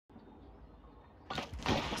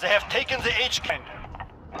They have taken the HQ.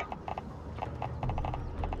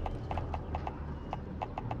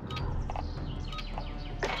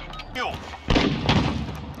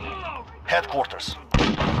 Headquarters.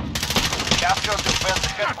 Capture defense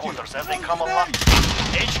headquarters as they come online.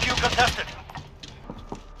 HQ contested.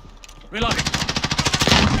 Reloading.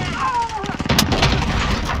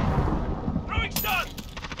 Throwing stun.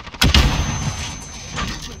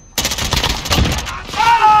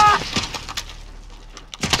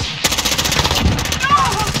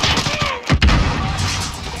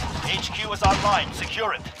 HQ is online.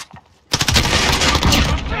 Secure it.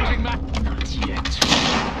 Changing back. Not yet.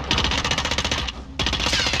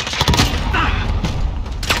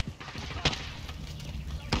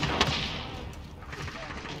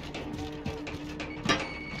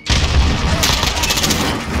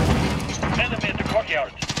 Enemy at the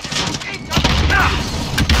courtyard.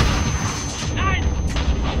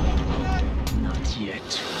 Not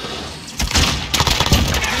yet.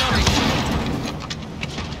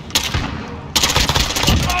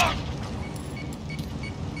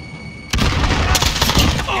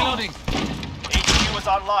 Reloading. HQ is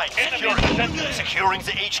online. Secure it. Securing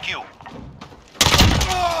the HQ.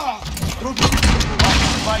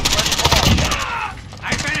 Flight ready for launch. I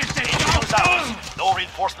finished it. HQ is ours. No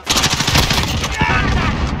reinforcements.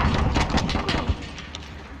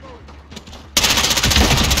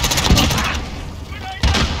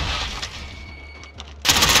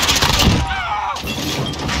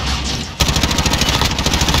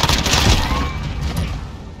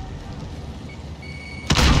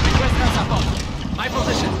 My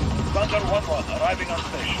position. Thunder 1-1 arriving on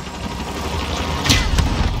station.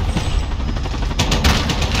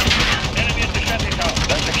 Enemy at the shanty town.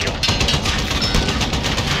 That's the kill.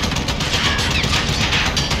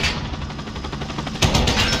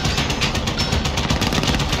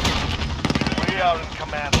 We are in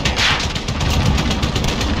command.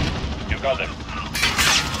 You got them.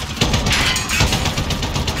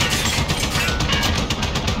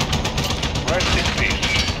 Rest in peace.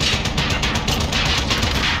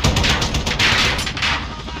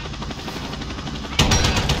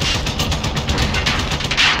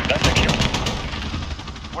 That's a kill.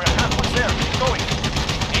 We're halfway there. Keep going.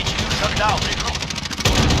 HQ shut down. Regroup.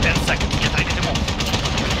 10 seconds. Get ready to move.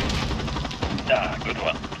 Ah, good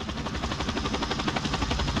one.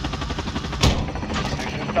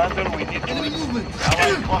 This is Thunder. We need to... Enemy movement.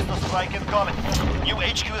 Allied cluster strike incoming. New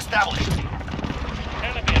HQ established.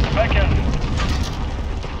 Enemy at the back end.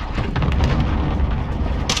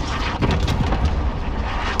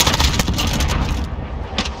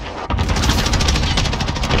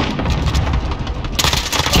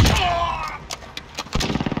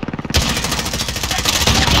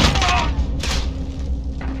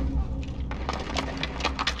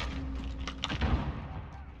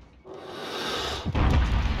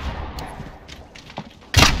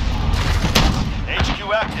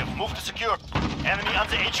 Active. Move to secure. Enemy on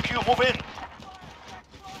the HQ. Move in.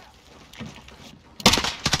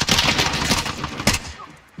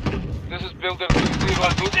 This is Builder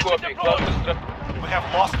 202 copy. We have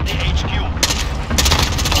lost the HQ.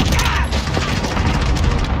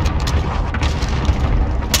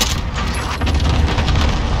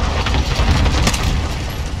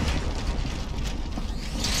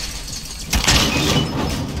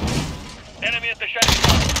 Enemy at the shanty.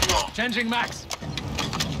 Changing max.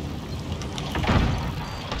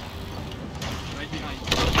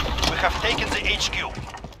 We have taken the HQ.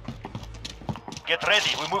 Get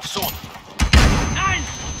ready, we move soon. Nine.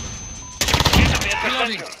 Enemy at the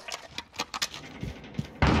Reloading. center.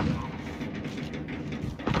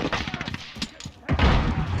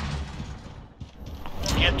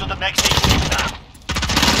 Get to the next HQ now.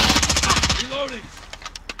 Reloading.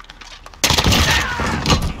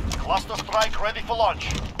 Cluster strike ready for launch.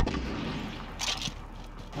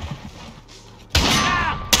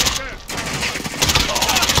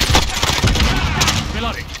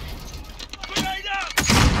 Reloading.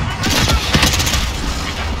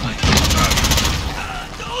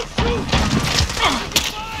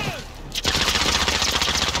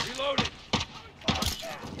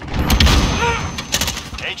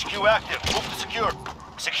 HQ active. Move to secure.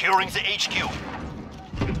 Securing the HQ.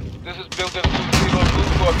 This is Builder 202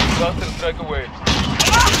 copy. Cluster strike away.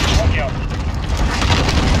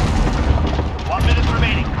 1 minute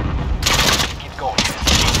remaining. Keep going.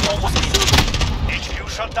 Almost in. HQ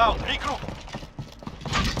shut down. Regroup.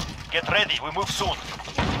 Get ready. We move soon.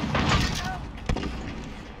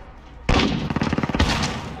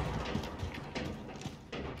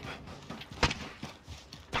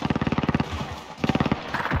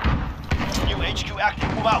 New HQ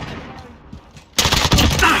active. Move out.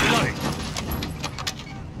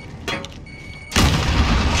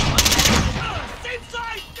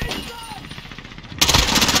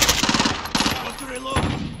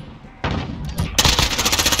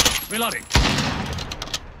 Reloading.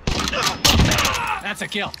 That's a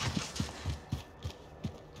kill.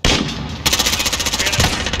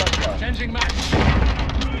 Changing mag.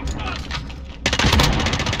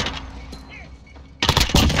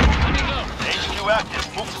 Running low. HQ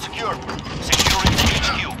active. Move to secure. Securing the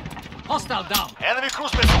HQ. Hostile down. Enemy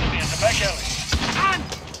cruise missile in the back alley. And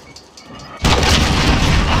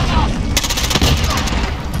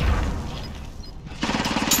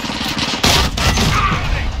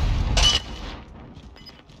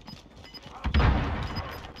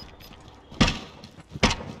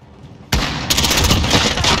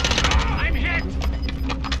I'm hit.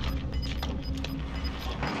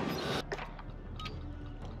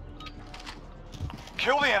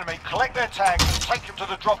 Kill the enemy, collect their tags, and take them to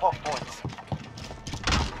the drop-off points.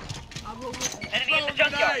 Enemy in the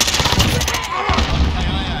junkyard.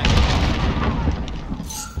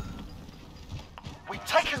 We've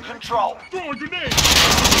taken control. Throw a grenade.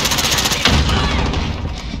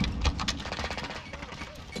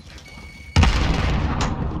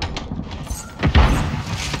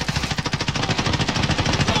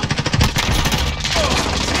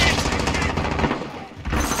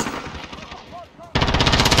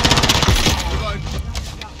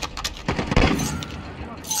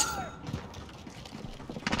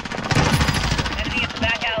 Enemy in the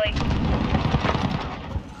back alley.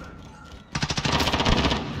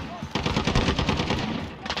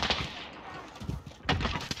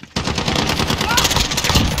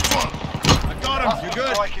 I got him. You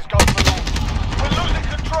good? Strike is going for launch. We're losing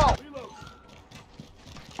control.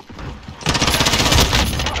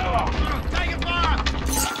 Taking fire.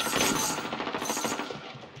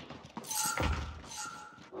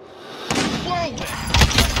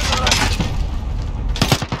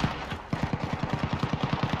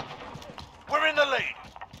 We're in the lead.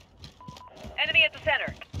 Enemy at the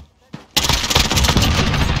center.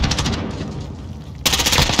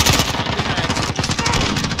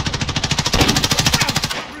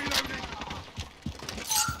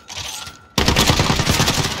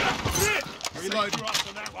 Reload. Drops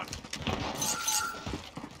on that one.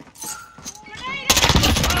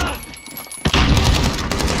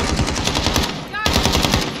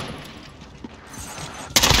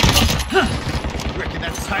 Reckon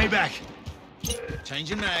that's payback.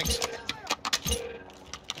 Changing mags.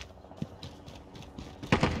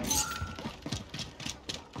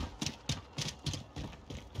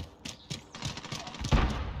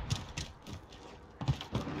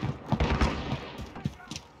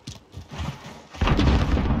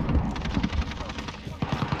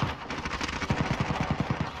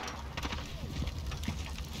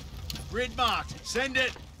 Grid marked. Send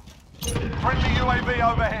it. Friendly UAV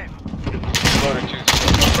overhead. Loader 2,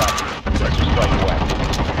 Sector strike away.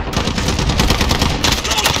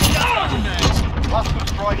 Cluster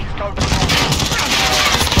strike is going for launch.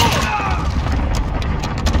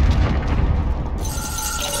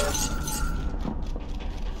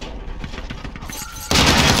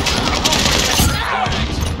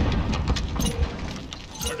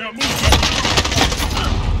 I got movement.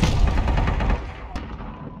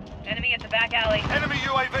 Enemy at the back alley. Enemy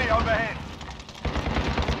UAV overhead.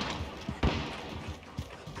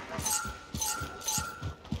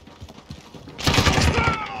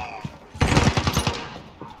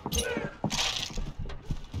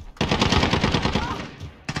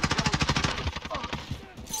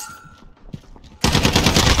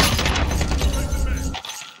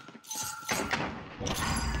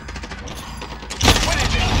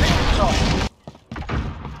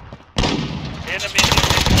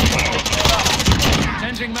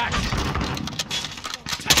 Changing max.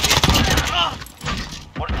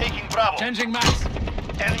 We're taking Bravo. Changing max.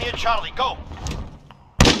 Enemy at Charlie, go.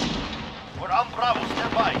 We're on Bravo,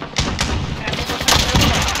 stand by. Enemy position,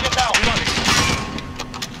 get down.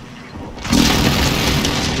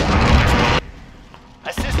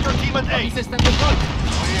 Assist your team at A. System deployed.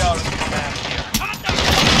 We are in command here.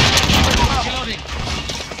 Reloading.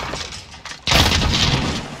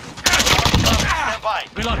 Stand by.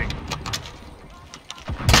 Reloading.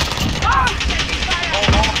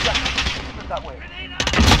 That way.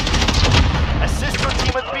 Assist your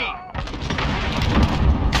team at B.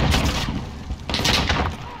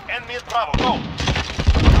 Enemy at Bravo, go.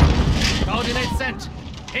 Coordinate sent.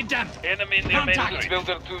 Hit them. Enemy in the Contact. main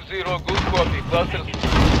builder 2-0, good copy. Cluster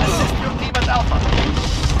Assist your team at Alpha.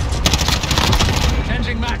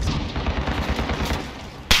 Changing max.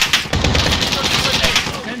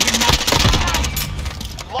 Changing max.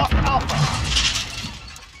 Lost Alpha.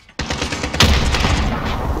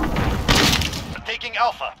 Taking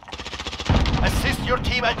Alpha. Assist your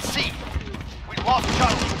team at C. We lost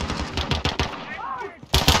Charlie.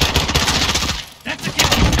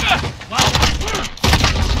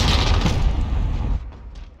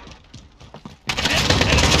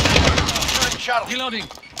 Charlie. Reloading.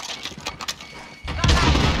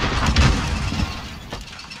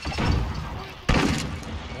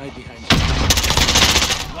 Right behind you.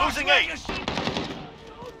 Losing A.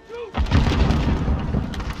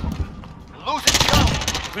 Losing Charlie.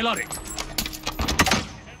 Reloading.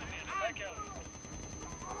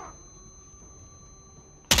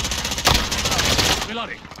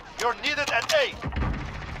 Reloading. You're needed at A.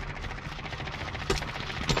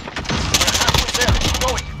 We're halfway there. Keep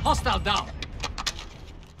going. Hostile down.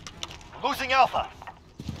 Losing Alpha.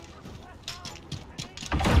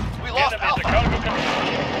 We lost Alpha.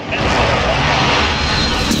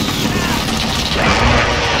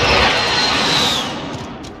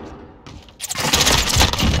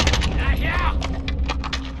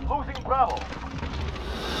 Losing Bravo.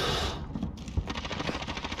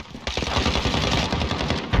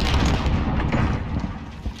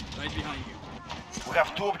 Right behind you. We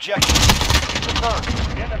have 2 objectives. Return.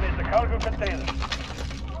 Enemy at the cargo container.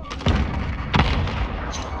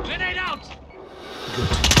 Grenade out!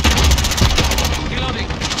 Good.